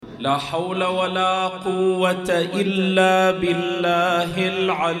لا حول ولا قوة إلا بالله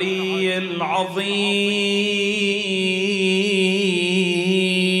العلي العظيم.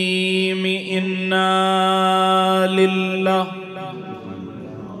 إنا لله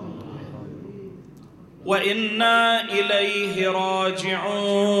وإنا إليه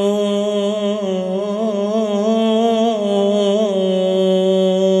راجعون.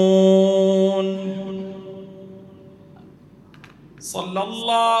 صلى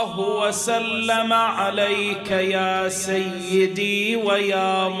الله وسلم عليك يا سيدي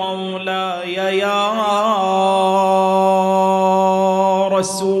ويا مولاي يا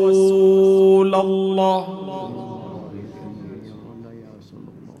رسول الله،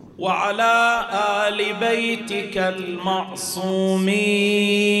 وعلى آل بيتك المعصومين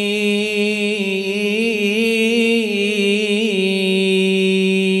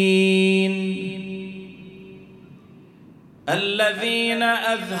الذين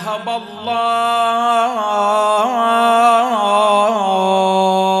أذهب الله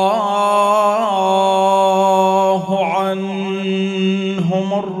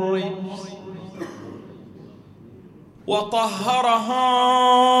عنهم الرجس وطهرهم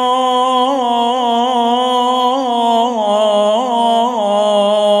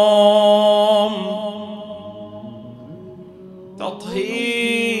تطهيرا.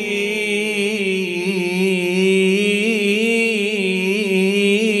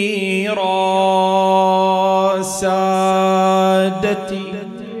 سادتي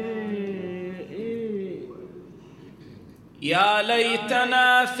يا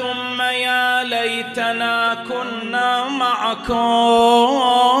ليتنا ثم يا ليتنا كنا معكم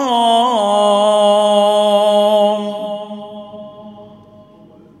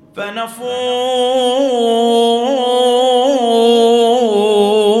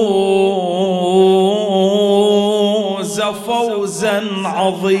فنفوز فوزا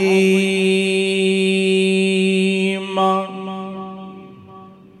عظيما.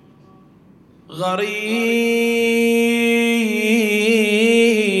 غريب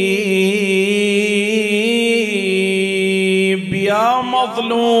يا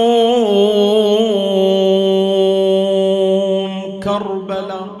مظلوم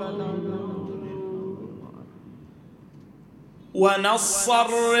كربلاء، ونص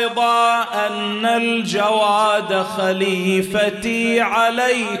الرضا أن الجواد خليفتي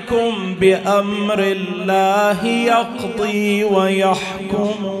عليكم بأمر الله يقضي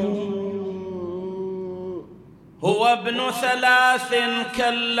ويحكم. هو ابن 3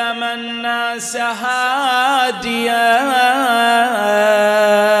 كلم الناس هاديا،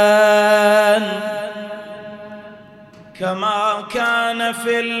 كما كان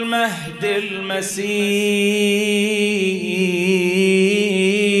في المهد المسيح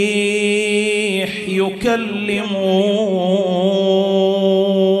يكلم.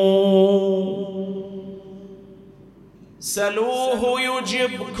 سلوه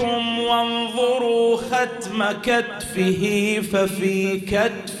يجبكم وانظروا ختم كتفه، ففي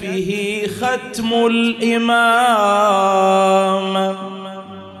كتفه ختم الإمام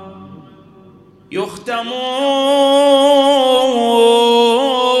يختم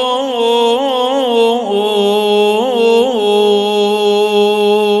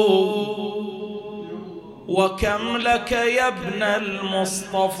وكم لك يا ابن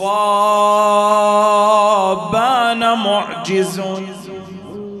المصطفى بان معجز،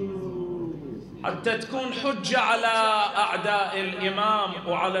 حتى تكون حجة على أعداء الإمام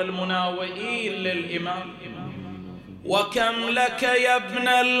وعلى المناوئين للإمام. وكم لك يا ابن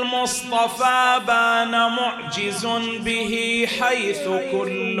المصطفى بان معجز به، حيث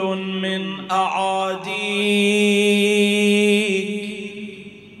كل من أعاديك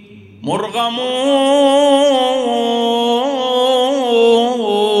مرغم.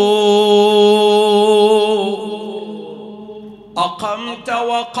 أقمت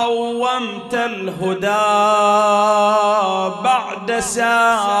وقومت الهدى بعد سادة،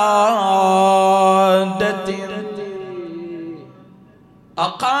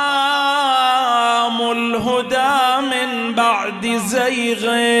 أقاموا الهدى من بعد زيغ،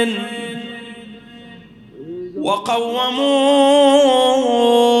 وقوموا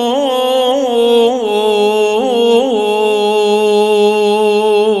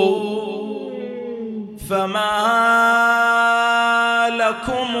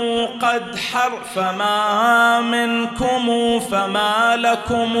فما منكم فما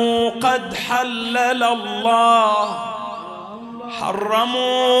لكم قد حلل الله، حرموا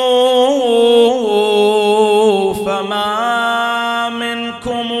فما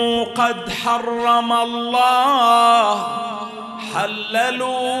منكم قد حرم الله،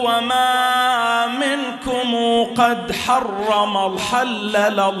 حللوا وما منكم قد حرم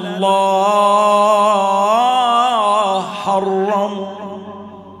الحلل الله حرم.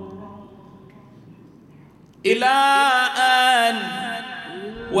 إلى أن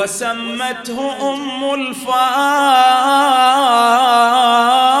وسمته أم الفاضل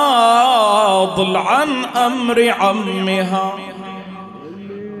عن أمر عمها،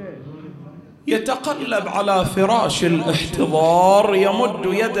 يتقلب على فراش الاحتضار، يمد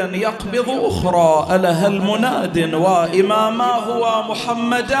يدا يقبض أخرى، ألها المناد وإماما هو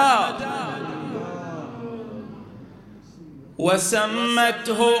محمدا.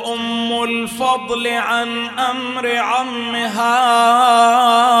 وسمته أم الفضل عن أمر عمها،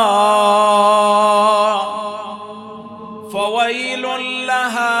 فويل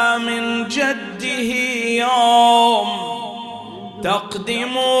لها من جده يوم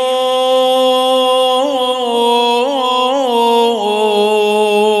تقدم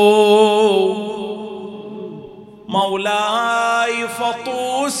مولاي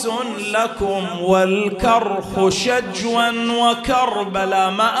فطوس لكم والكرخ شجوا وكربلا.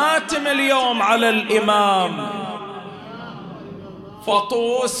 مآتم اليوم على الإمام.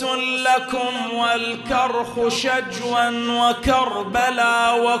 فطوس لكم والكرخ شجوا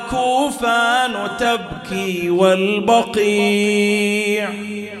وكربلا وكوفان تبكي والبقيع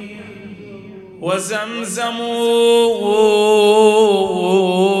وزمزم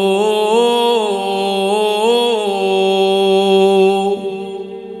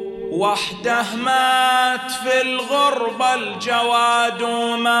وحده مات في الغربة الجواد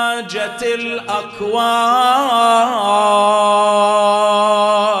وما جت الأكوان،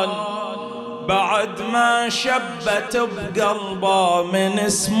 بعد ما شبت بقلبه من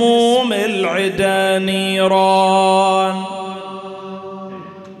سموم العدا نيران.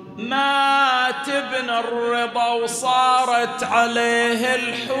 مات ابن الرضا وصارت عليه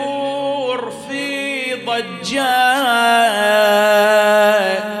الحور في ضجة،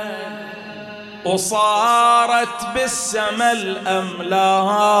 وصارت بالسما الأملاك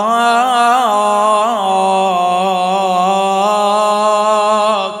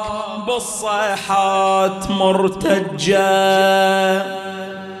بالصيحات مرتجة.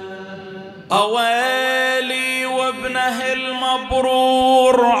 أويلي وابنه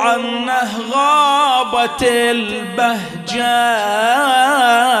المبرور عنه غابت البهجة،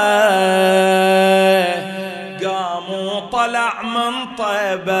 طلع من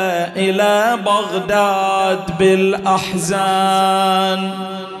طيبة إلى بغداد بالأحزان.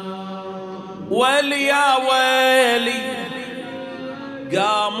 ويليا ويلي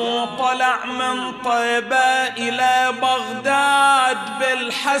قاموا طلع من طيبة إلى بغداد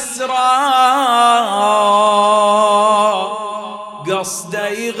بالحسرة، قصده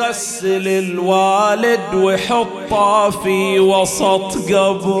يغسل الوالد ويحطه في وسط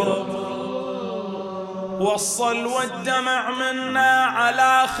قبر. وصل والدمع منا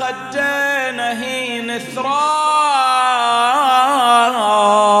على خدينه هين ثراء،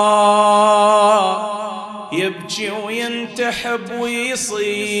 يبكي وينتحب ويصيح،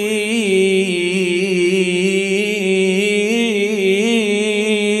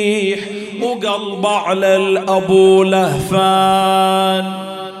 وقلبه على الأبو لهفان.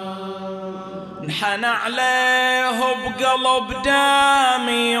 انحنى عليه بقلب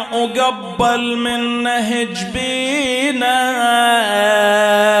دامي وقبل منه جبينه،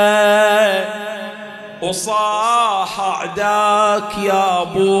 وصاح عداك يا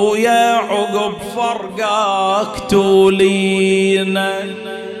ابويا عقب فرقاك تولينا.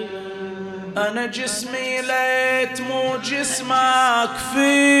 انا جسمي ليت مو جسمك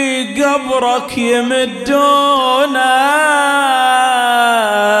في قبرك يمدونا،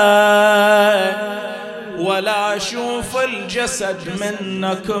 ولا اشوف الجسد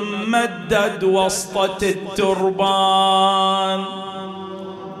منك ممدد وسطة التربان.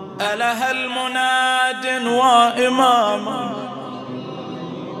 أله المناد وإماما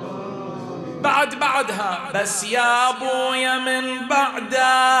بعدها بس يا ابويا من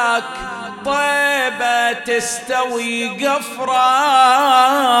بعدك طيبة تستوي قفرة،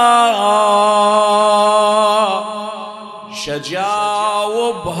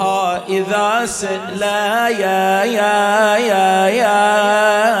 شجاوبها إذا سئلا يا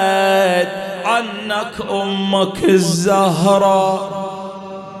عنك أمك الزهرة.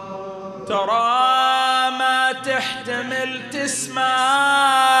 ترى ما تحتمل تسمع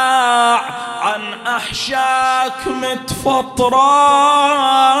عن أحشاك متفطرة،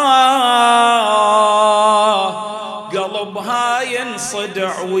 قلبها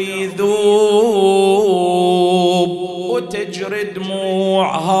ينصدع ويذوب وتجري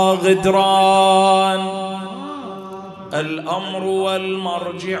دموعها غدران. الأمر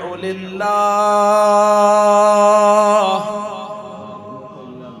والمرجع لله.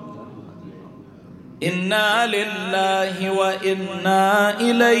 إنا لله وإنا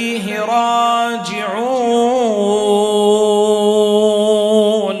إليه راجعون.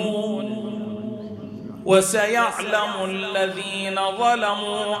 وسيعلم الذين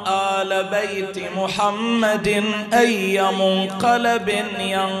ظلموا آل بيت محمد أي منقلب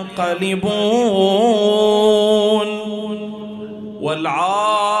ينقلبون. والعاقبة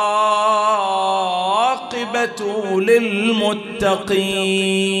للمتقين.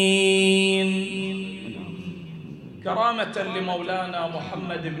 كرامة لمولانا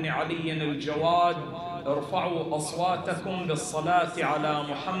محمد بن علي الجواد، ارفعوا أصواتكم بالصلاة على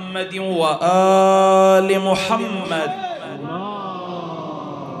محمد وآل محمد.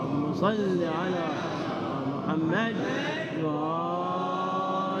 اللهم صل على محمد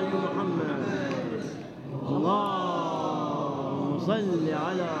وآل محمد. اللهم صل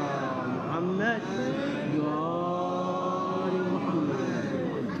على محمد وآل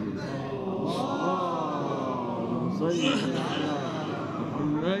محمد. اللهم صل على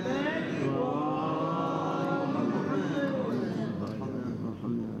محمد.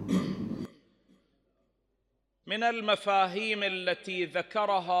 من المفاهيم التي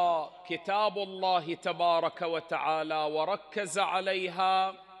ذكرها كتاب الله تبارك وتعالى وركز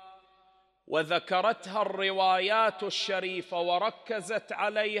عليها وذكرتها الروايات الشريفة وركزت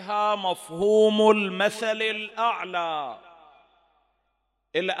عليها مفهوم المثل الأعلى.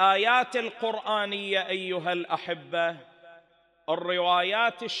 الآيات القرآنية أيها الأحبة،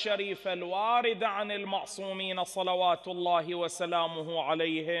 الروايات الشريفة الواردة عن المعصومين صلوات الله وسلامه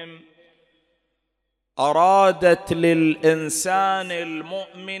عليهم أرادت للإنسان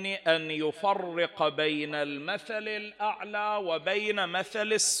المؤمن أن يفرق بين المثل الأعلى وبين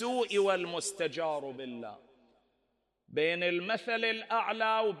مثل السوء والمستجار بالله، بين المثل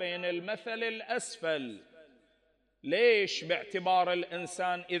الأعلى وبين المثل الأسفل. ليش؟ باعتبار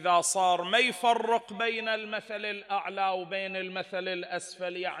الإنسان إذا صار ما يفرق بين المثل الأعلى وبين المثل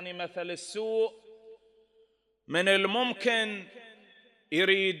الأسفل، يعني مثل السوء، من الممكن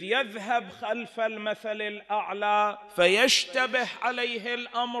يريد يذهب خلف المثل الأعلى فيشتبه عليه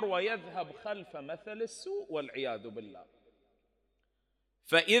الأمر ويذهب خلف مثل السوء والعياذ بالله.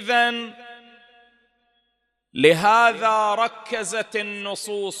 فإذن لهذا ركزت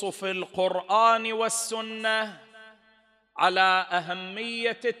النصوص في القرآن والسنة على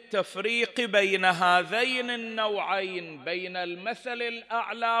أهمية التفريق بين هذين النوعين، بين المثل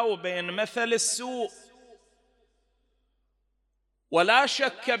الأعلى وبين مثل السوء. ولا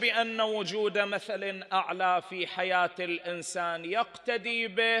شك بأن وجود مثل أعلى في حياة الإنسان يقتدي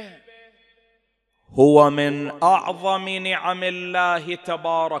به هو من أعظم نعم الله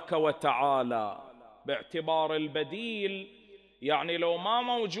تبارك وتعالى، باعتبار البديل. يعني لو ما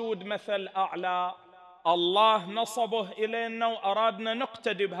موجود مثل أعلى الله نصبه إلينا وأرادنا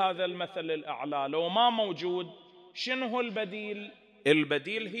نقتدي بهذا المثل الأعلى، لو ما موجود شنو هو البديل؟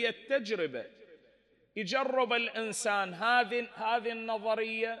 البديل هي التجربة. يجرب الإنسان هذه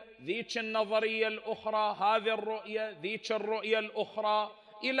النظرية، ذيك النظرية الأخرى، هذه الرؤية، ذيك الرؤية الأخرى،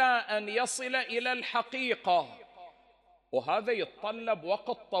 إلى أن يصل إلى الحقيقة. وهذا يتطلب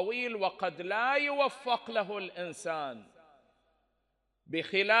وقت طويل وقد لا يوفق له الإنسان،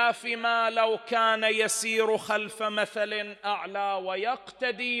 بخلاف ما لو كان يسير خلف مثل أعلى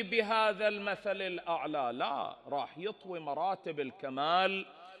ويقتدي بهذا المثل الأعلى، لا، راح يطوي مراتب الكمال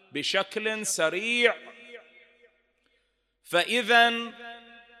بشكل سريع. فإذن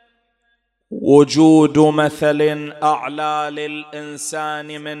وجود مثل أعلى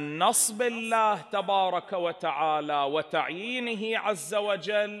للإنسان من نصب الله تبارك وتعالى وتعيينه عز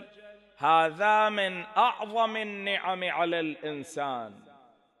وجل، هذا من أعظم النعم على الإنسان.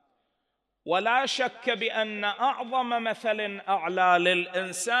 ولا شك بأن أعظم مثل أعلى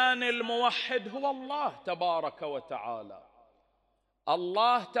للإنسان الموحد هو الله تبارك وتعالى.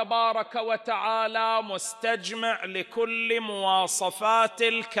 الله تبارك وتعالى مستجمع لكل مواصفات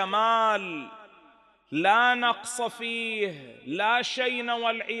الكمال، لا نقص فيه، لا شيء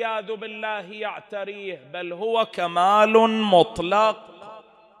والعياذ بالله يعتريه، بل هو كمال مطلق.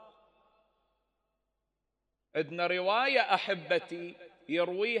 عندنا رواية أحبتي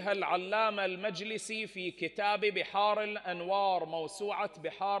يرويها العلامة المجلسي في كتاب بحار الأنوار، موسوعة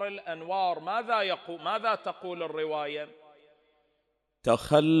بحار الأنوار. ماذا تقول الرواية؟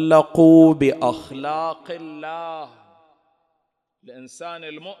 تخلقوا بأخلاق الله. الإنسان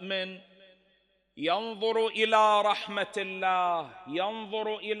المؤمن ينظر إلى رحمة الله،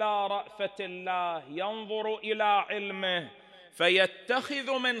 ينظر إلى رأفة الله، ينظر إلى علمه،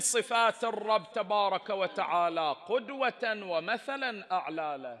 فيتخذ من صفات الرب تبارك وتعالى قدوة ومثلا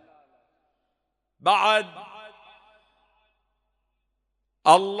أعلى له. بعد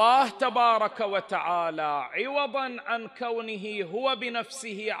الله تبارك وتعالى عوضا عن كونه هو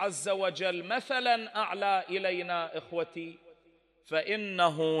بنفسه عز وجل مثلا أعلى إلينا إخوتي،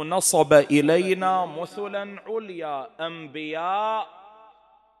 فإنه نصب إلينا مثلا عليا، أنبياء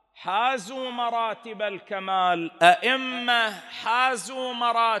حازوا مراتب الكمال، أئمة حازوا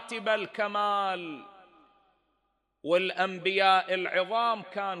مراتب الكمال. والأنبياء العظام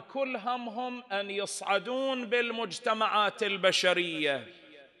كان كل همهم أن يصعدون بالمجتمعات البشرية.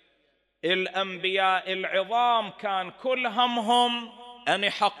 الأنبياء العظام كان كل همهم أن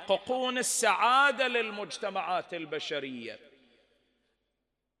يحققون السعادة للمجتمعات البشرية،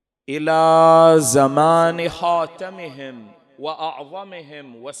 إلى زمان خاتمهم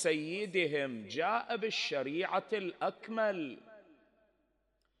وأعظمهم وسيدهم جاء بالشريعة الأكمل،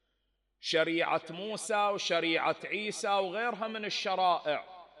 شريعة موسى وشريعة عيسى وغيرها من الشرائع.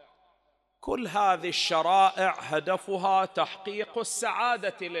 كل هذه الشرائع هدفها تحقيق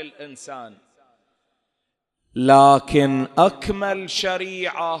السعادة للإنسان، لكن أكمل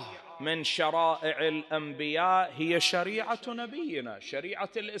شريعة من شرائع الأنبياء هي شريعة نبينا، شريعة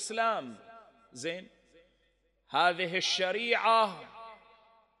الإسلام. زين، هذه الشريعة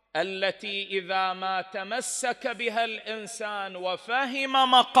التي إذا ما تمسك بها الإنسان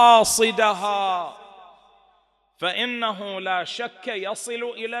وفهم مقاصدها فإنه لا شك يصل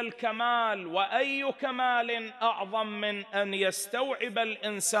إلى الكمال. وأي كمال أعظم من أن يستوعب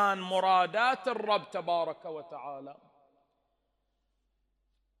الإنسان مرادات الرب تبارك وتعالى.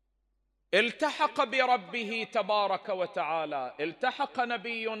 التحق بربه تبارك وتعالى، التحق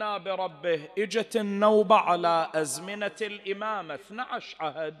نبينا بربه، اجت النوبة على أزمنة الإمامة، 12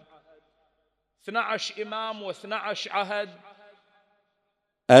 عهد، 12 إمام و12 عهد.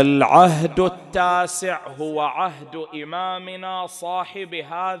 العهد التاسع هو عهد إمامنا صاحب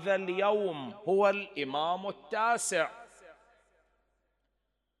هذا اليوم، هو الإمام التاسع،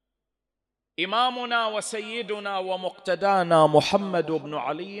 إمامنا وسيدنا ومقتدانا محمد بن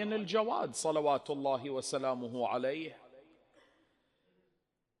علي الجواد صلوات الله وسلامه عليه.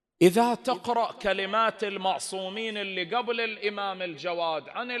 إذا تقرأ كلمات المعصومين اللي قبل الإمام الجواد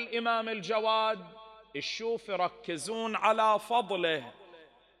عن الإمام الجواد، الشوف يركزون على فضله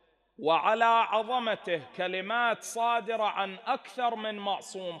وعلى عظمته، كلمات صادرة عن أكثر من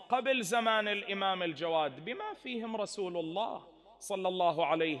معصوم قبل زمان الإمام الجواد بما فيهم رسول الله صلى الله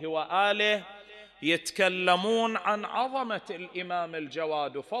عليه وآله، يتكلمون عن عظمة الإمام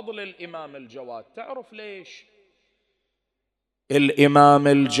الجواد وفضل الإمام الجواد. تعرف ليش؟ الإمام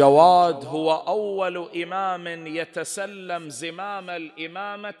الجواد هو أول إمام يتسلم زمام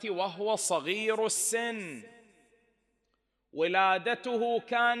الإمامة وهو صغير السن، ولادته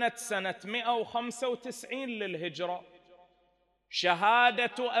كانت سنة 195 للهجرة،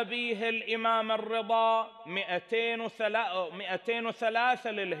 شهادة أبيه الإمام الرضا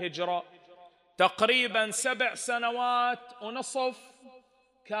 203 للهجرة، تقريبا 7 سنوات ونصف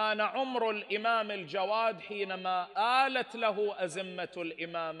كان عمر الإمام الجواد حينما آلت له أزمة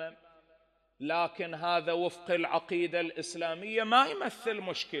الإمامة. لكن هذا وفق العقيدة الإسلامية ما يمثل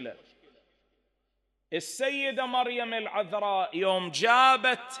مشكلة. السيدة مريم العذراء يوم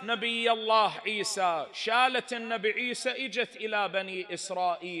جابت نبي الله عيسى، شالت النبي عيسى، اجت إلى بني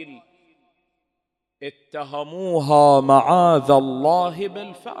إسرائيل اتهموها معاذ الله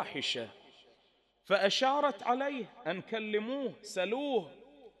بالفاحشة، فأشارت عليه أن كلموه سلوه،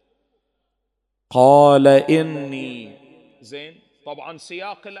 قال إني. زين، طبعا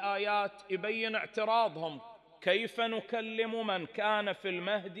سياق الآيات يبين اعتراضهم، كيف نكلم من كان في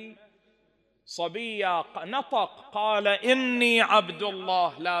المهدي صبيا؟ نطق قال إني عبد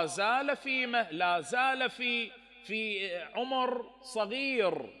الله، لا زال في عمر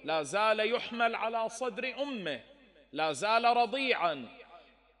صغير، لا زال يحمل على صدر أمه، لا زال رضيعا.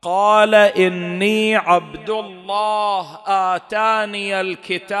 قال إني عبد الله آتاني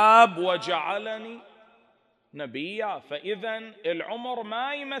الكتاب وجعلني نبيا. فإذا العمر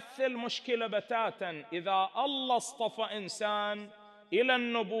ما يمثل مشكلة بتاتا. إذا الله اصطفى إنسان إلى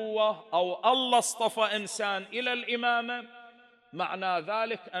النبوة أو الله اصطفى إنسان إلى الإمامة، معنى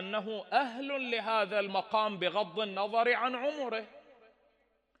ذلك أنه أهل لهذا المقام بغض النظر عن عمره.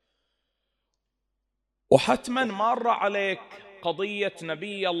 وحتما مر عليك قضية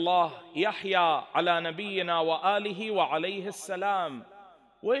نبي الله يحيى على نبينا وآله وعليه السلام.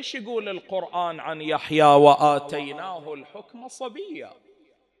 وإيش يقول القرآن عن يحيى؟ وآتيناه الحكم صبيا.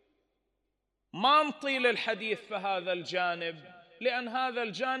 ما نطيل الحديث في هذا الجانب، لأن هذا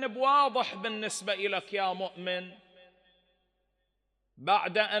الجانب واضح بالنسبة إليك يا مؤمن.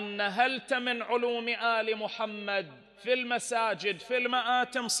 بعد أن نهلت من علوم آل محمد في المساجد في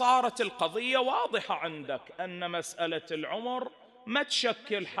المآتم، صارت القضية واضحة عندك أن مسألة العمر ما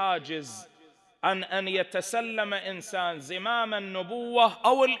تشكل حاجز عن أن يتسلم إنسان زمام النبوة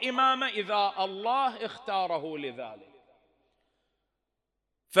أو الإمامة إذا الله اختاره لذلك.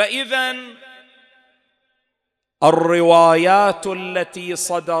 فإذا الروايات التي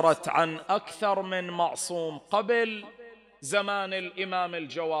صدرت عن أكثر من معصوم قبل زمان الإمام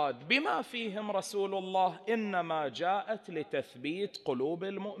الجواد بما فيهم رسول الله إنما جاءت لتثبيت قلوب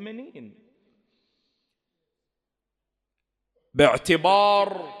المؤمنين،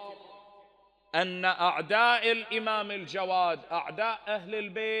 باعتبار أن أعداء الإمام الجواد أعداء أهل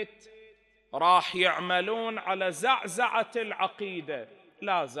البيت راح يعملون على زعزعة العقيدة.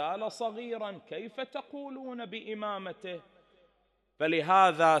 لا زال صغيرا كيف تقولون بإمامته؟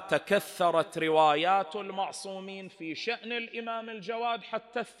 فلهذا تكثرت روايات المعصومين في شأن الإمام الجواد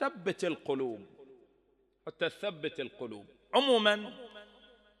حتى تثبت القلوب. عموما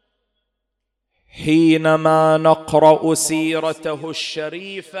حينما نقرأ سيرته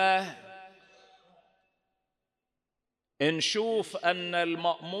الشريفة نشوف أن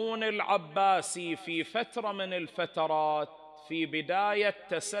المأمون العباسي في فترة من الفترات في بداية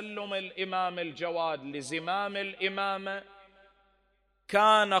تسلم الإمام الجواد لزمام الإمامة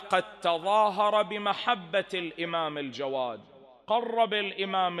كان قد تظاهر بمحبة الإمام الجواد، قرب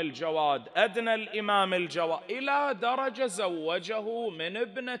الإمام الجواد، أدنى الإمام الجواد، إلى درجة زوجه من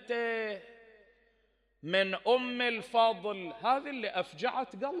ابنته من أم الفضل. هذه اللي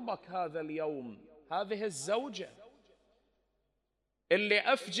أفجعت قلبك هذا اليوم، هذه الزوجة اللي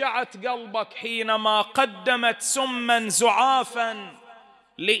أفجعت قلبك حينما قدمت سما زعافا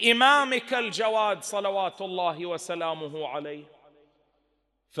لإمامك الجواد صلوات الله وسلامه عليه.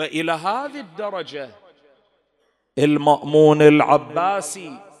 فإلى هذه الدرجة المأمون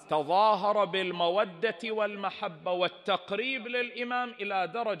العباسي تظاهر بالمودة والمحبة والتقريب للإمام إلى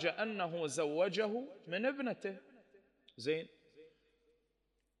درجة أنه زوجه من ابنته. زين،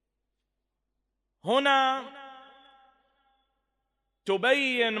 هنا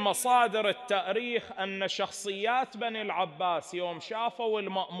تبين مصادر التاريخ أن شخصيات بني العباس يوم شافوا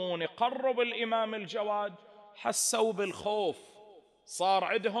المأمون قرب الإمام الجواد حسوا بالخوف، صار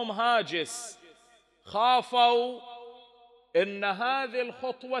عندهم هاجس، خافوا إن هذه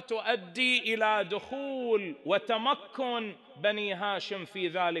الخطوة تؤدي إلى دخول وتمكن بني هاشم في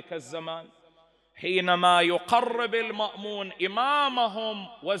ذلك الزمان. حينما يقرب المأمون إمامهم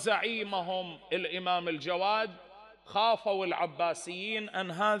وزعيمهم الإمام الجواد خافوا العباسيين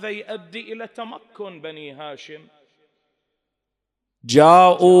أن هذا يؤدي إلى تمكن بني هاشم،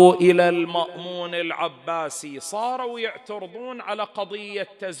 جاءوا إلى المأمون العباسي، صاروا يعترضون على قضية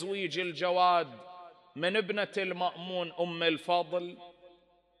تزويج الجواد من ابنة المأمون أم الفضل.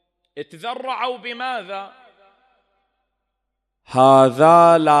 اتذرعوا بماذا؟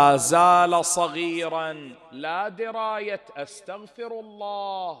 هذا لا زال صغيرا لا دراية، أستغفر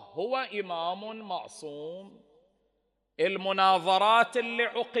الله، هو إمام معصوم. المناظرات اللي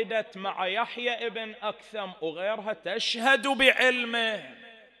عقدت مع يحيى ابن أكثم وغيرها تشهد بعلمه،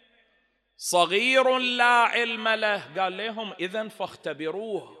 صغير لا علم له. قال لهم إذن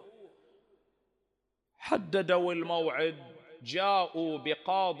فاختبروه. حددوا الموعد، جاءوا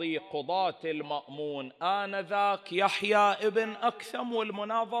بقاضي قضاة المأمون آنذاك يحيى ابن أكثم،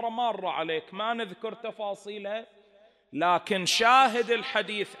 والمناظرة مارة عليك ما نذكر تفاصيلها، لكن شاهد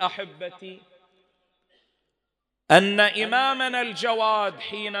الحديث أحبتي أن إمامنا الجواد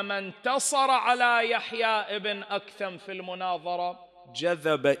حينما انتصر على يحيى ابن أكثم في المناظرة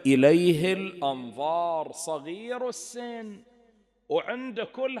جذب إليه الأنظار، صغير السن وعند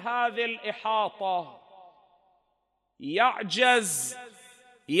كل هذه الإحاطة، يعجز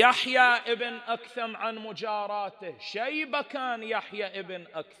يحيى ابن أكثم عن مجاراته. شيبة كان يحيى ابن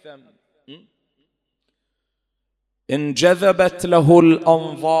أكثم، انجذبت له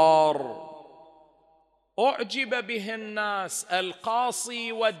الأنظار، أعجب به الناس،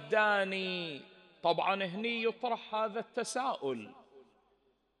 القاصي والداني. طبعا هني يطرح هذا التساؤل،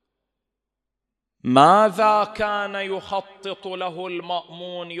 ماذا كان يخطط له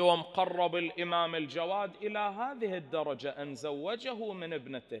المأمون يوم قرب الإمام الجواد إلى هذه الدرجة أن زوجه من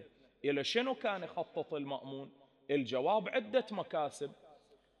ابنته؟ إلى شنو كان يخطط المأمون؟ الجواب عدة مكاسب.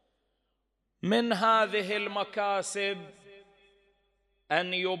 من هذه المكاسب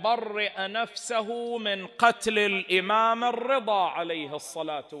أن يبرئ نفسه من قتل الإمام الرضا عليه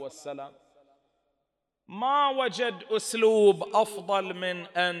الصلاة والسلام. ما وجد أسلوب أفضل من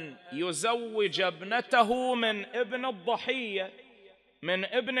أن يزوج ابنته من ابن الضحية، من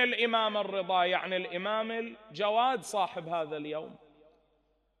ابن الإمام الرضا، يعني الإمام الجواد صاحب هذا اليوم.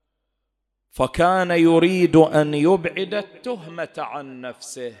 فكان يريد أن يبعد التهمة عن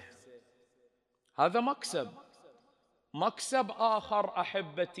نفسه. هذا مكسب آخر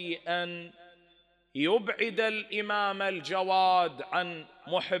أحبتي، أن يبعد الإمام الجواد عن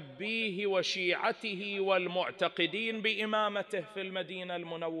محبيه وشيعته والمعتقدين بإمامته في المدينة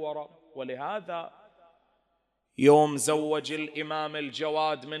المنورة. ولهذا يوم زوج الإمام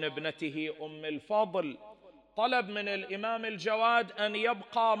الجواد من ابنته أم الفضل، طلب من الإمام الجواد أن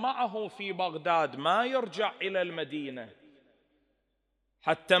يبقى معه في بغداد، ما يرجع إلى المدينة،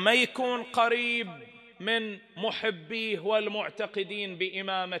 حتى ما يكون قريب من محبيه والمعتقدين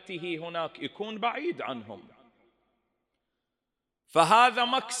بإمامته هناك، يكون بعيد عنهم. فهذا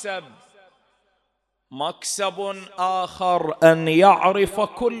مكسب آخر، أن يعرف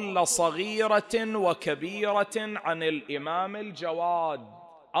كل صغيرة وكبيرة عن الإمام الجواد.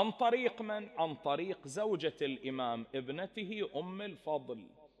 عن طريق من؟ عن طريق زوجة الإمام ابنته أم الفضل،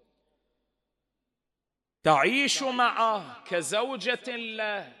 تعيش معه كزوجة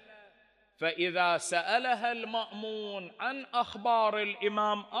له. فإذا سألها المأمون عن أخبار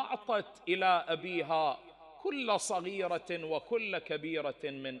الإمام أعطت إلى أبيها كل صغيرة وكل كبيرة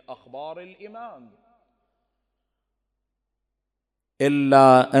من أخبار الإمام.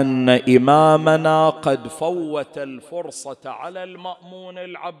 إلا أن إمامنا قد فوت الفرصة على المأمون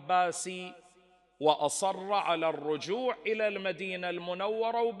العباسي وأصر على الرجوع إلى المدينة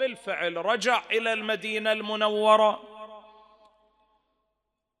المنورة، وبالفعل رجع إلى المدينة المنورة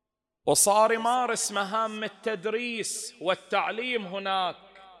وصار يمارس مهام التدريس والتعليم هناك.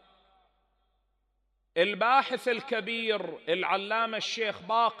 الباحث الكبير العلامة الشيخ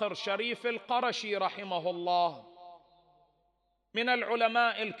باقر شريف القرشي رحمه الله، من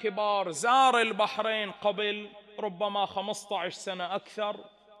العلماء الكبار، زار البحرين قبل ربما 15 سنة أكثر،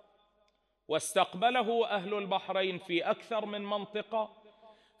 واستقبله أهل البحرين في أكثر من منطقة.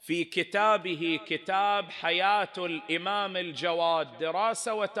 في كتابه كتاب حياة الإمام الجواد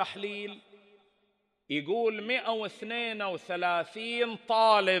دراسة وتحليل، يقول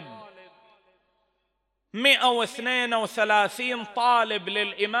 132 طالب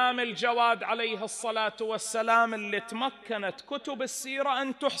للإمام الجواد عليه الصلاة والسلام اللي تمكنت كتب السيرة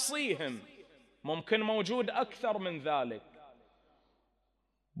أن تحصيهم، ممكن موجود أكثر من ذلك.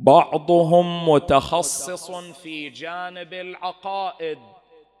 بعضهم متخصص في جانب العقائد،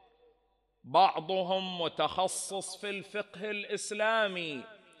 بعضهم متخصص في الفقه الإسلامي،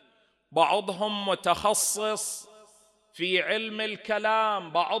 بعضهم متخصص في علم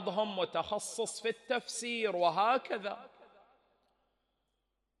الكلام، بعضهم متخصص في التفسير، وهكذا.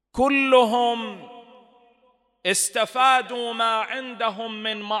 كلهم استفادوا ما عندهم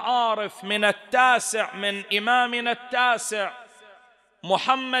من معارف من إمامنا التاسع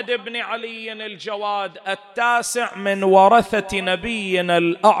محمد بن علي الجواد، التاسع من ورثة نبينا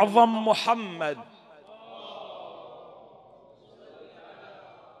الأعظم محمد.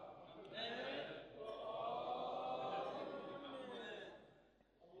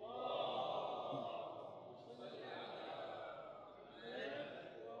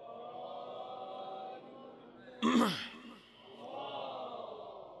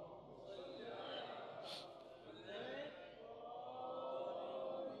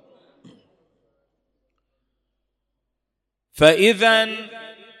 فإذا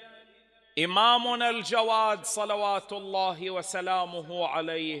إمامنا الجواد صلوات الله وسلامه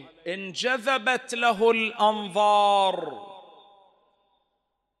عليه انجذبت له الأنظار،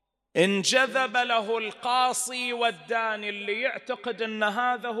 انجذب له القاصي والداني، اللي يعتقد أن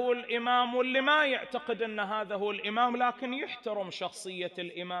هذا هو الإمام واللي ما يعتقد أن هذا هو الإمام لكن يحترم شخصية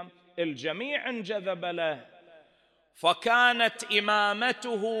الإمام، الجميع انجذب له. فكانت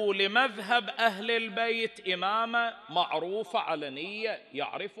إمامته لمذهب أهل البيت إمامة معروفة علنية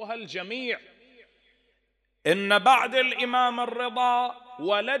يعرفها الجميع، إن بعد الإمام الرضا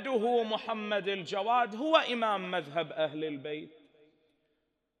ولده محمد الجواد هو إمام مذهب أهل البيت.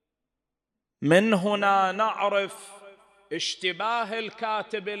 من هنا نعرف اشتباه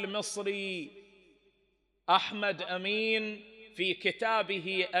الكاتب المصري أحمد أمين في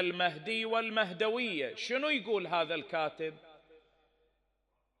كتابه المهدي والمهدوية. شنو يقول هذا الكاتب؟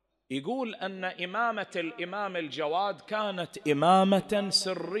 يقول أن إمامة الإمام الجواد كانت إمامة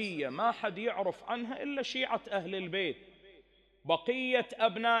سرية، ما حد يعرف عنها إلا شيعة أهل البيت، بقية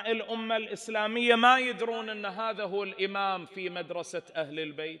أبناء الأمة الإسلامية ما يدرون أن هذا هو الإمام في مدرسة أهل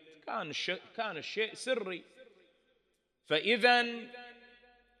البيت، كان الشيء سري. فإذا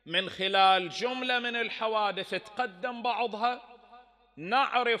من خلال جملة من الحوادث تقدم بعضها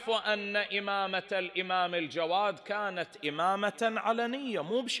نعرف أن إمامة الإمام الجواد كانت إمامة علنية،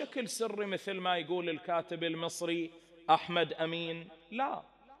 مو بشكل سري مثل ما يقول الكاتب المصري أحمد أمين، لا،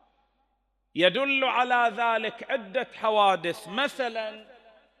 يدل على ذلك عدة حوادث. مثلا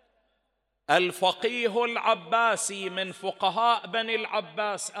الفقيه العباسي من فقهاء بني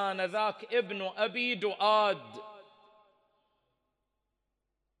العباس آنذاك ابن أبي دؤاد،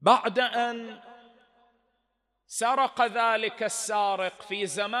 بعد أن سرق ذلك السارق في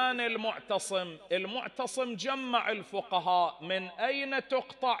زمان المعتصم جمع الفقهاء من أين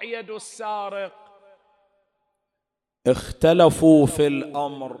تقطع يد السارق؟ اختلفوا في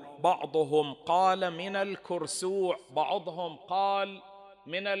الأمر، بعضهم قال من الكرسوع، بعضهم قال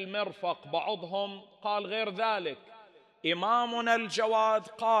من المرفق، بعضهم قال غير ذلك. إمامنا الجواد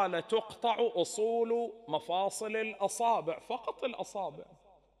قال تقطع أصول مفاصل الأصابع، فقط الأصابع،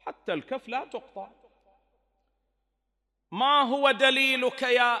 حتى الكف لا تقطع. ما هو دليلك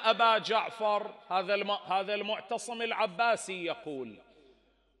يا أبا جعفر؟ هذا المعتصم العباسي يقول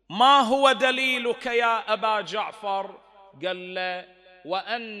ما هو دليلك يا أبا جعفر؟ قال له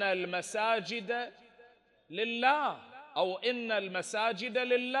وأن المساجد لله، أو إن المساجد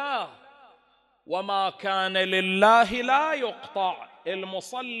لله، وما كان لله لا يقطع.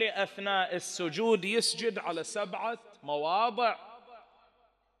 المصلي أثناء السجود يسجد على 7 مواضع،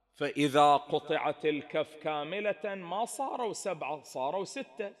 فإذا قطعت الكف كاملة ما صاروا 7، صاروا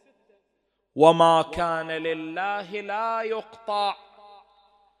 6. وما كان لله لا يقطع.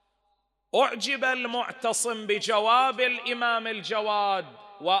 أعجب المعتصم بجواب الإمام الجواد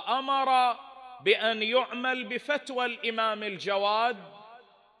وأمر بأن يعمل بفتوى الإمام الجواد.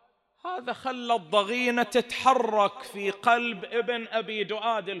 هذا خلى الضغينة تتحرك في قلب ابن أبي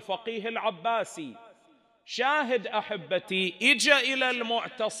دؤاد الفقيه العباسي. شاهد أحبتي، إجا إلى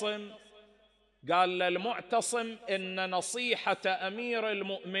المعتصم قال للمعتصم إن نصيحة أمير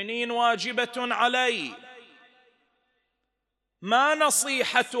المؤمنين واجبة علي. ما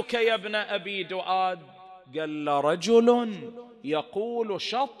نصيحتك يا ابن أبي دؤاد؟ قال رجل يقول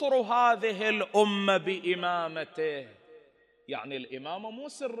شطر هذه الأمة بإمامته، يعني الإمامة مو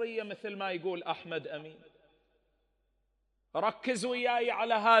سرية مثل ما يقول أحمد أمين. ركز وياي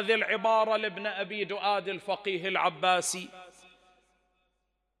على هذه العبارة لابن أبي دؤاد الفقيه العباسي.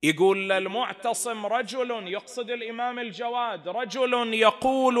 يقول للمعتصم رجل، يقصد الإمام الجواد، رجل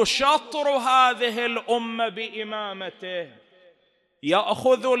يقول شطر هذه الأمة بإمامته،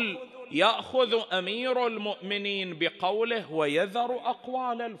 يأخذ أمير المؤمنين بقوله ويذر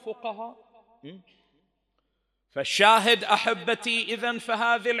أقوال الفقهاء. فالشاهد أحبتي إذن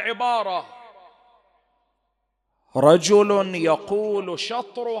فهذه العبارة رجل يقول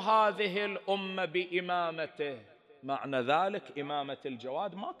شطر هذه الأمة بإمامته، معنى ذلك إمامة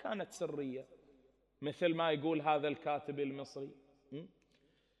الجواد ما كانت سرية مثل ما يقول هذا الكاتب المصري.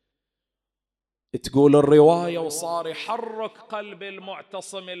 تقول الرواية وصار يحرك قلب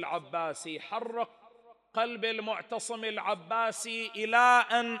المعتصم العباسي، حرك قلب المعتصم العباسي إلى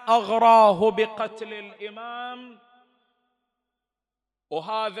أن أغراه بقتل الإمام.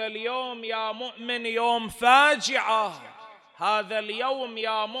 وهذا اليوم يا مؤمن يوم فاجعة، هذا اليوم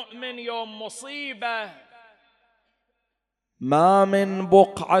يا مؤمن يوم مصيبة. ما من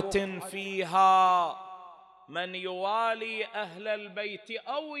بقعة فيها من يوالي أهل البيت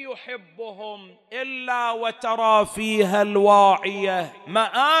أو يحبهم إلا وترى فيها الواعية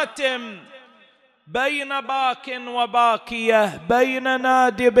مآتم، بين باك وباكية، بين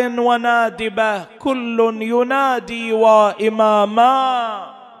نادب ونادبة، كل ينادي وإماما.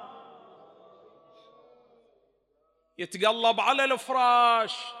 يتقلب على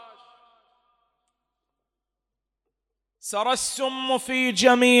الفراش، سرى السم في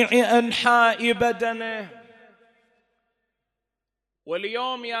جميع أنحاء بدنه.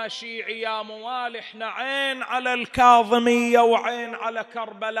 واليوم يا شيعي يا موالحنا عين على الكاظمية وعين على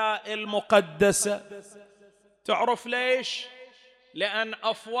كربلاء المقدسة. تعرف ليش؟ لأن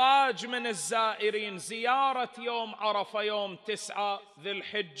أفواج من الزائرين زيارة يوم عرفة يوم 9 ذي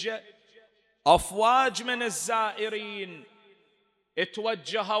الحجة، أفواج من الزائرين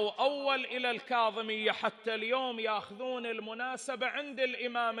اتوجهوا أول إلى الكاظمية حتى اليوم يأخذون المناسبة عند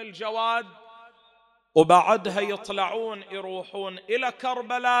الإمام الجواد، وبعدها يطلعون يروحون إلى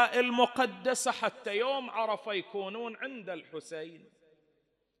كربلاء المقدسة حتى يوم عرفة يكونون عند الحسين.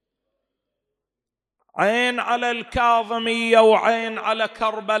 عين على الكاظمية وعين على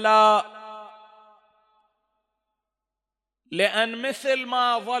كربلاء، لأن مثل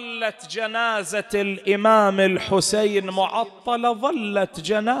ما ظلت جنازة الإمام الحسين معطلة، ظلت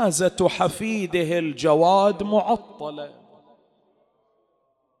جنازة حفيده الجواد معطلة.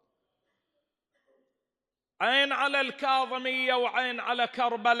 عين على الكاظمية وعين على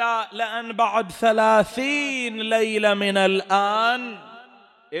كربلاء، لأن بعد 30 ليلة من الآن،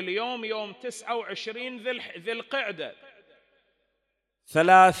 اليوم يوم 29 ذي القعدة،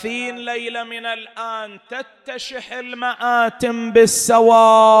 30 ليلة من الآن تتشح المآتم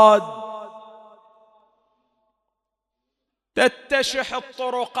بالسواد، تتشح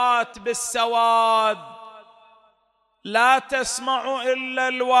الطرقات بالسواد، لا تسمع إلا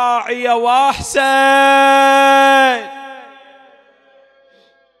الواعي واحسن.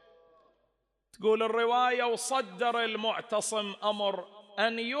 تقول الرواية وصدر المعتصم أمر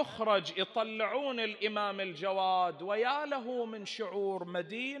أن يخرج يطلعون الإمام الجواد، ويا له من شعور.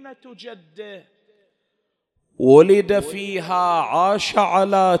 مدينة جده ولد فيها، عاش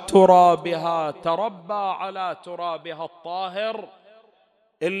على ترابها، تربى على ترابها الطاهر،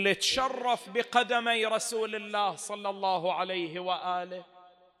 اللي تشرف بقدمي رسول الله صلى الله عليه وآله.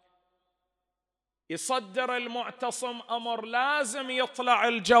 يصدر المعتصم أمر لازم يطلع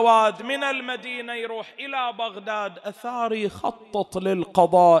الجواد من المدينة يروح إلى بغداد، أثار يخطط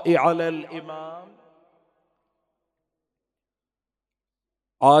للقضاء على الإمام.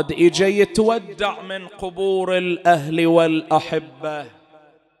 عاد إجا يتودع من قبور الأهل والأحبة،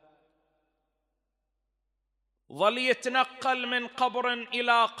 ظل يتنقل من قبر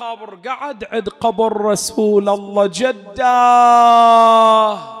إلى قبر، قعد عند قبر رسول الله جداه.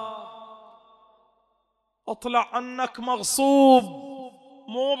 أطلع عنك مغصوب،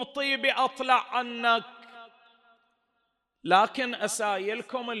 مو بطيبي أطلع عنك، لكن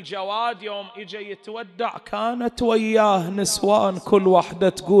أسايلكم الجواد يوم إجا يتودع كانت وياه نسوان، كل واحدة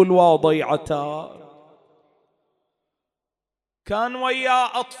تقول وضيعتها، كان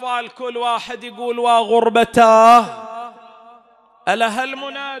وياه أطفال كل واحد يقول وغربتاه، ألها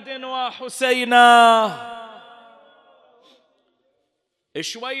المناد وحسيناه.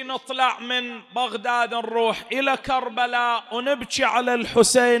 شوي نطلع من بغداد نروح إلى كربلاء ونبكي على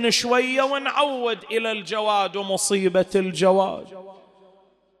الحسين شوية، ونعود إلى الجواد ومصيبة الجواد.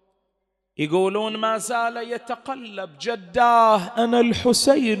 يقولون ما زال يتقلب جداه، أنا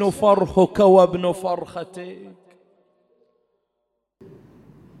الحسين فرخك وابن فرختك،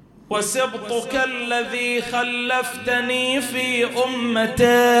 وسبطك الذي خلفتني في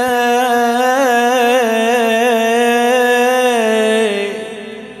أمتي،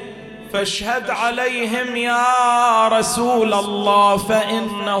 فاشهد عليهم يا رسول الله،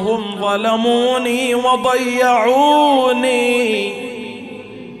 فإنهم ظلموني وضيعوني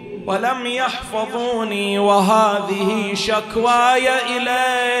ولم يحفظوني، وهذه شكواي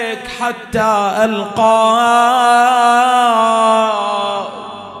إليك حتى ألقاك،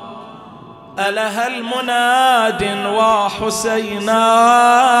 ألها المناد وحسينا.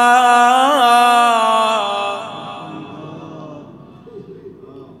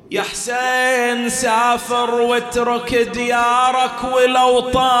 يا حسين سافر واترك ديارك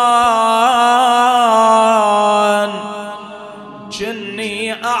والأوطان،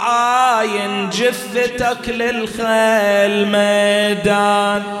 جني أعاين جثتك للخيل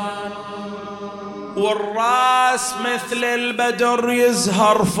ميدان، والراس مثل البدر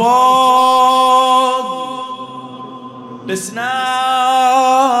يزهر فوق الاسنان،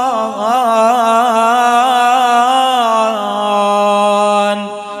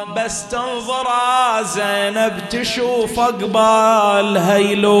 بس تنظر زينب تشوف قبالها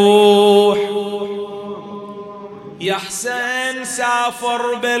يلوح. يا حسين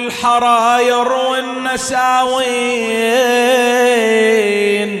سافر بالحراير والنساوين،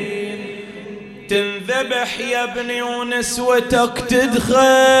 تنذبح يا ابني ونسوتك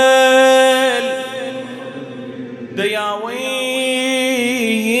تدخل دياوين،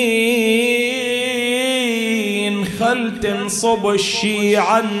 خل تنصب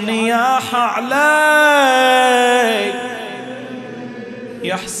الشيعة النياحة عليك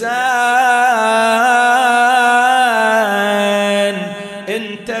يا حسين،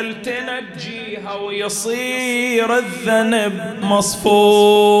 انت لتنجيها ويصير الذنب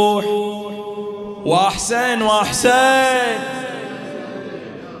مصفوح. وأحسن وأحسن.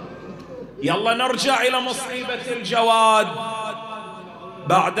 يلا نرجع إلى مصيبة الجواد.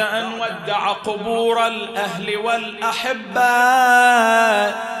 بعد أن ودع قبور الأهل والأحبة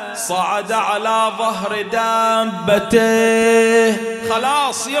صعد على ظهر دابته،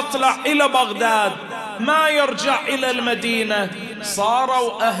 خلاص يطلع إلى بغداد ما يرجع إلى المدينة.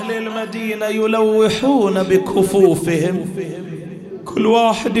 صاروا أهل المدينة يلوحون بكفوفهم، كل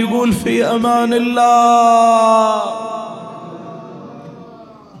واحد يقول في أمان الله.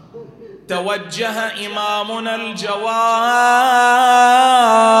 توجه إمامنا الجواد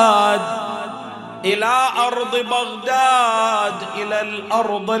إلى أرض بغداد، إلى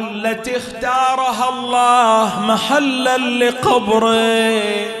الأرض التي اختارها الله محلا لقبره،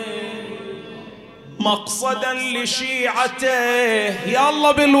 مقصدا لشيعته.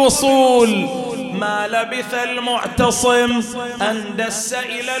 يلا بالوصول ما لبث المعتصم أن دس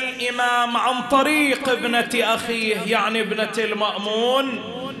إلى الإمام عن طريق ابنة أخيه يعني ابنة المأمون،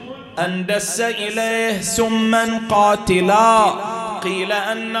 أن دس إليه سما قاتلا، قيل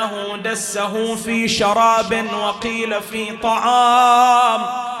أنه دسه في شراب وقيل في طعام،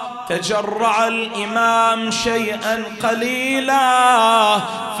 تجرع الإمام شيئا قليلا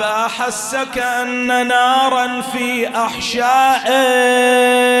فأحس كأن نارا في أحشائه.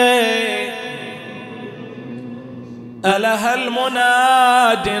 أله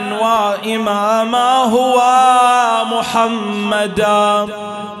المناد وإماما هو محمدا.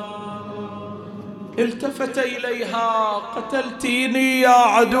 التفت إليها: قتلتيني يا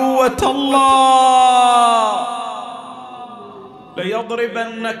عدوة الله،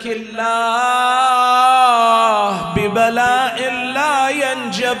 ليضربنك الله ببلاء لا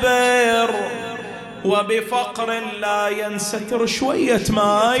ينجبر وبفقر لا ينستر. شوية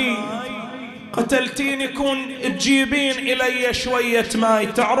ماي، قتلتيني كون تجيبين إلي شوية ماي.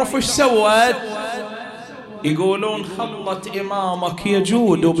 تعرف ايش سوت؟ يقولون خلت إمامك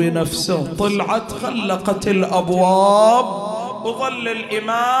يجود بنفسه، طلعت خلقت الأبواب وظل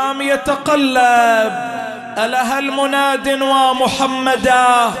الإمام يتقلب: أله المناد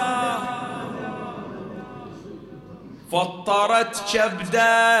ومحمدا. فطرت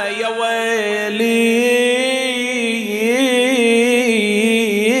كبدا يا ويلي،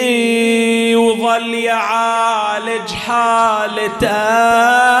 وظل يعالج حالته،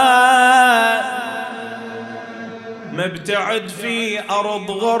 مبتعد في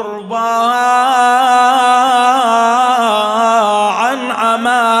أرض غربة عن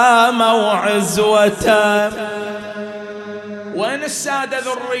عمامه وعزوته. وين السادة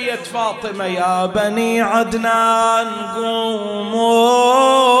ذرية فاطمة؟ يا بني عدنان قوموا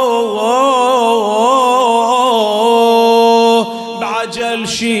بعجل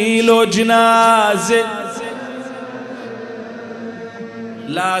شيلوا جنازة،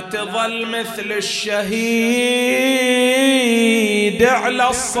 لا تظل مثل الشهيد على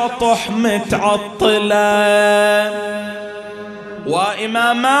السطح متعطلة.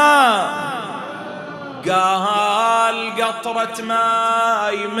 وإماما قال: قطرة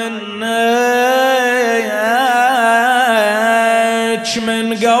ماي منك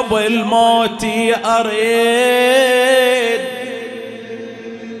من قبل موتي أريد،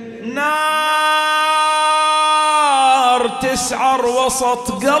 نار تسعر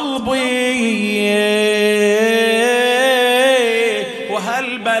وسط قلبي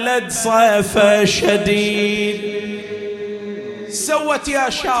وهالبلد صيفه شديد. سوت يا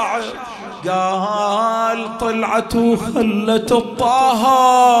شاعر؟ قال: طلعت وخلت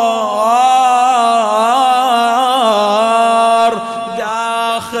الطهار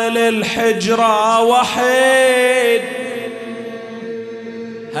داخل الحجرة وحيد.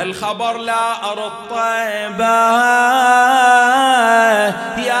 هالخبر لا أرد طيبة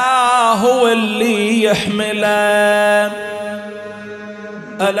يا هو اللي يحمله.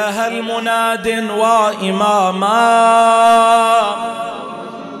 أله المناد وإماما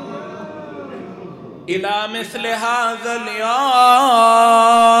إلى مثل هذا اليوم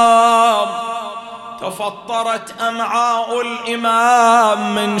تفطرت أمعاء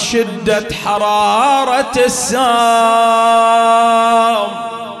الإمام من شدة حرارة السام.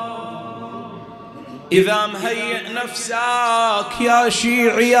 إذا مهيئ نفسك يا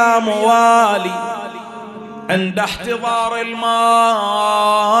شيعي يا موالي عند احتضار الموت،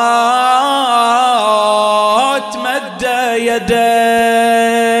 مد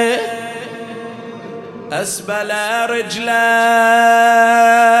يديه أسبل رجله،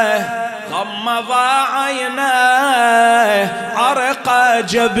 غمض عينيه، عرق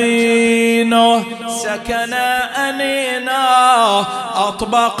جبينه، سكن أنينه،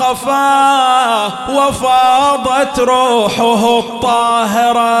 أطبق فاه، وفاضت روحه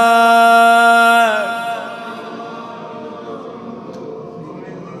الطاهرة.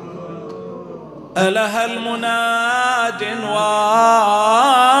 أله المناد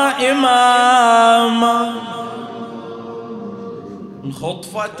وإماما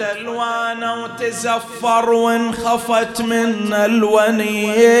انخطفت ألوانه وتزفر وانخفت من الونين،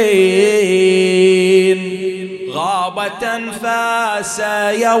 غابت أنفاسه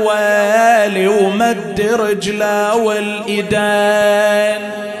يا ويلي ومد رجله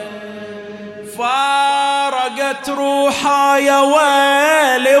والإيدين، فارقت روحه يا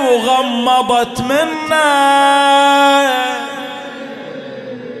ويلي وغمضت منه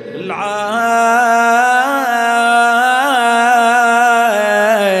العين.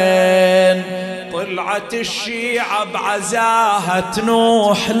 طلعت الشيعة بعزاها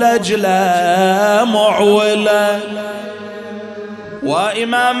تنوح لجله معولة.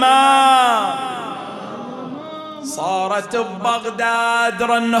 وإماما صارت ببغداد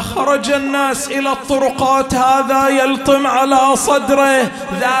رن خرج الناس إلى الطرقات، هذا يلطم على صدره،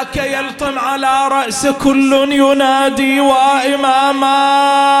 ذاك يلطم على رأسه، كل ينادي وإماما.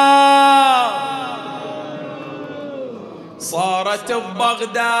 صارت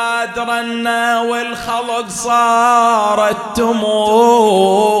ببغداد رنة والخلق صارت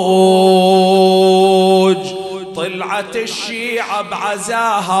تموج، طلعت الشيعة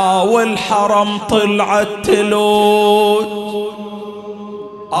بعزاها والحرم طلعت تلوج.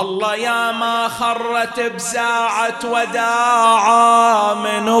 الله يا ما خرت بساعة وداعة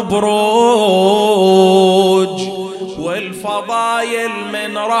من بروج، والفضايل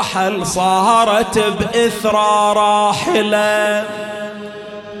من رحل صارت بإثرى راحلة.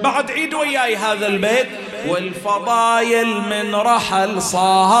 بعد عيد وياي هذا البيت. والفضايل من رحل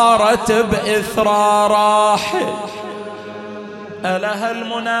صارت بإثرى راحل، ألها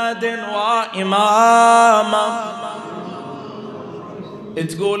المناد وإماما.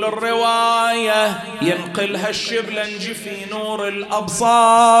 تقول الرواية ينقلها الشبلنجي في نور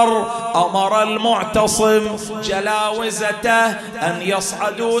الأبصار، أمر المعتصم جلاوزته أن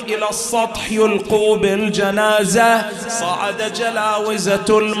يصعدوا إلى السطح يلقوا بالجنازة. صعد جلاوزة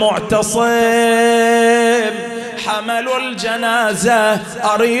المعتصم، حملوا الجنازة،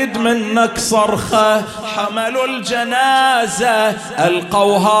 أريد منك صرخة، حملوا الجنازة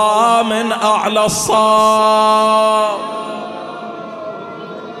ألقوها من أعلى الصار.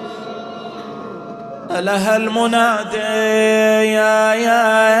 لها المنادي يا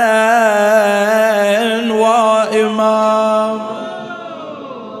وإمام.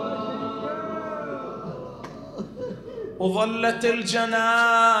 وظلت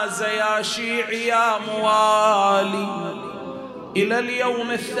الجنازة يا شيعي يا موالي إلى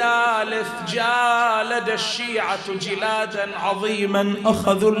اليوم الثالث. جالد الشيعة جلادا عظيما،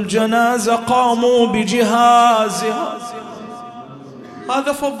 أخذوا الجنازة قاموا بجهازها.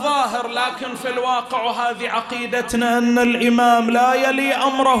 هذا في الظاهر، لكن في الواقع وهذه عقيدتنا أن الإمام لا يلي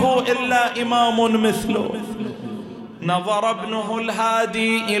أمره إلا إمام مثله. نظر ابنه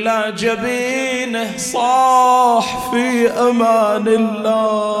الهادي إلى جبينه، صاح في أمان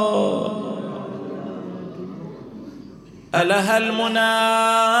الله. ألها المناد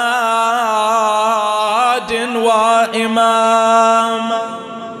وإمام.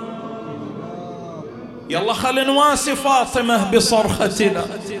 يلا خل نواسي فاطمة بصرختنا،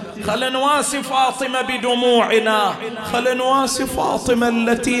 خل نواسي فاطمة بدموعنا، خل نواسي فاطمة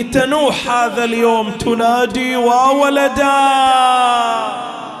التي تنوح هذا اليوم تنادي وولدا.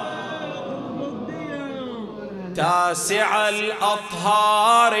 تاسع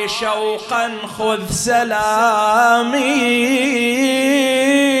الأطهار شوقا خذ سلامي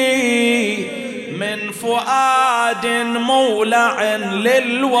من فؤاد مولع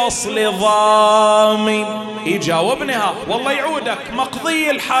للوصل ضامن. يجاوبنها والله يعودك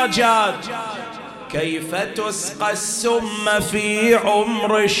مقضي الحاجات. كيف تسقى السم في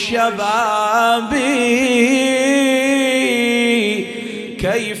عمر الشباب،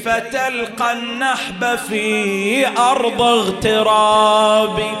 كيف تلقى النحب في أرض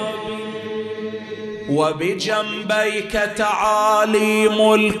اغتراب، وبجنبيك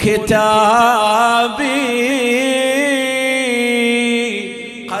تعاليم الكتاب،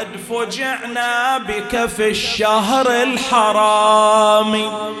 قد فجعنا بك في الشهر الحرام.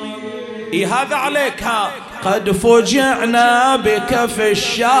 هذا عليك ها، قد فجعنا بك في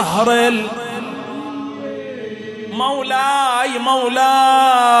الشهر مولاي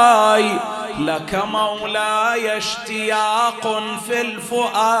مولاي لك مولاي اشتياق في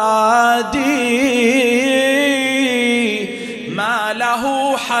الفؤاد، ما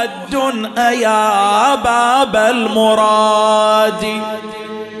له حد أيا باب المراد.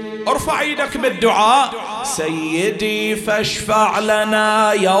 ارفع يدك بالدعاء. سيدي فاشفع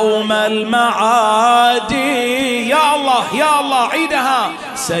لنا يوم المعاد. يا الله يا الله عيدها.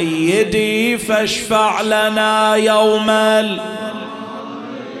 سيدي فاشفع لنا يوم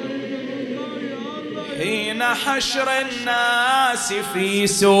حين حشر الناس في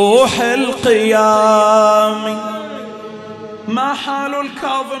سوح القيام. ما حال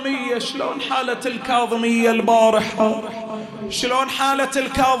الكاظمية؟ شلون حالة الكاظمية البارحة؟ شلون حالة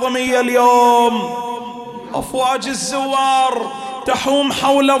الكاظمية اليوم؟ أفواج الزوار تحوم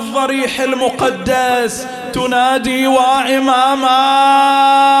حول الضريح المقدس تنادي وإماما.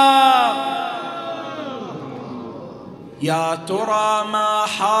 يا ترى ما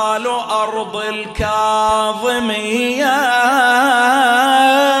حال أرض الكاظمية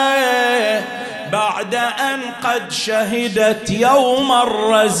بعد أن قد شهدت يوم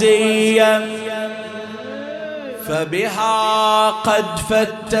الرزية؟ فبها قد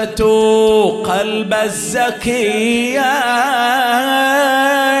فتتوا قلب الزكية.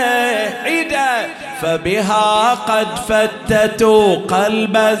 عيدا. فبها قد فتتوا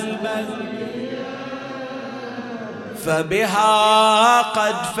قلب فبها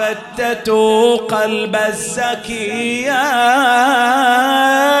قد فتتوا قلب الزكية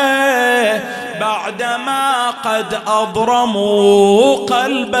بعدما قد أضرموا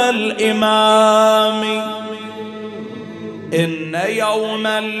قلب الإمام. إن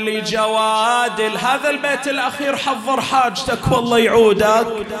يوما لجواد، هذا البيت الأخير حضر حاجتك والله يعودك.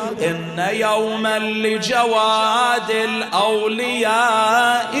 إن يوما لجواد الأولياء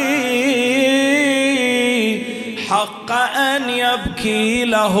حق أن يبكي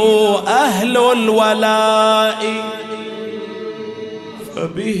له أهل الولاء.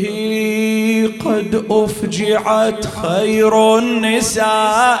 فبه قد أفجعت خير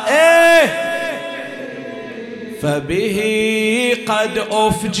النساء فبه قد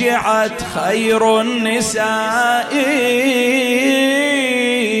أفجعت خير النساء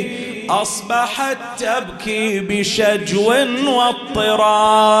أصبحت تبكي بشجو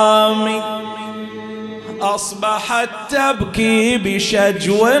واضطرام. أصبحت تبكي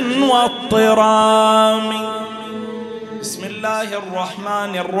بشجو واضطرام. بسم الله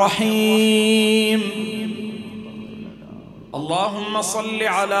الرحمن الرحيم. اللهم صل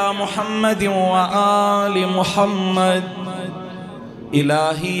على محمد وآل محمد.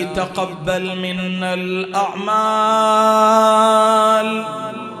 إلهي تقبل منا الأعمال،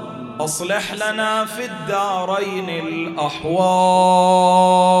 أصلح لنا في الدارين الأحوال،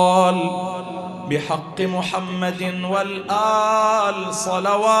 بحق محمد والآل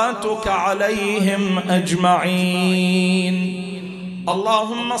صلواتك عليهم أجمعين.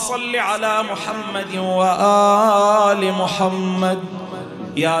 اللهم صل على محمد وآل محمد.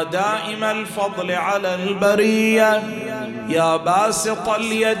 يا دائم الفضل على البرية، يا باسط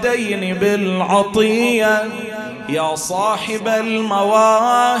اليدين بالعطية، يا صاحب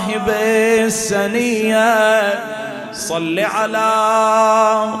المواهب السنية، صل على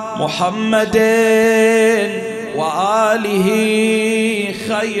محمد وآله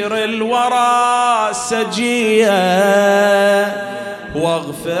خير الورى سجية،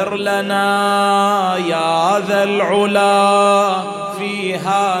 واغفر لنا يا ذا العلا في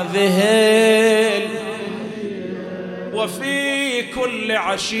هذه وفي كل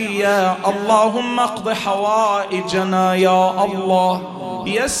عشية. اللهم اقض حوائجنا يا الله،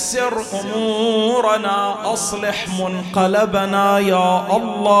 يسر أمورنا، أصلح منقلبنا يا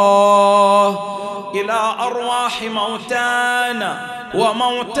الله. إلى أرواح موتانا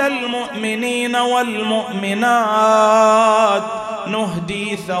وموتى المؤمنين والمؤمنات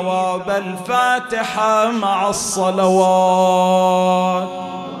نهدي ثواب الفاتحة مع الصلوات.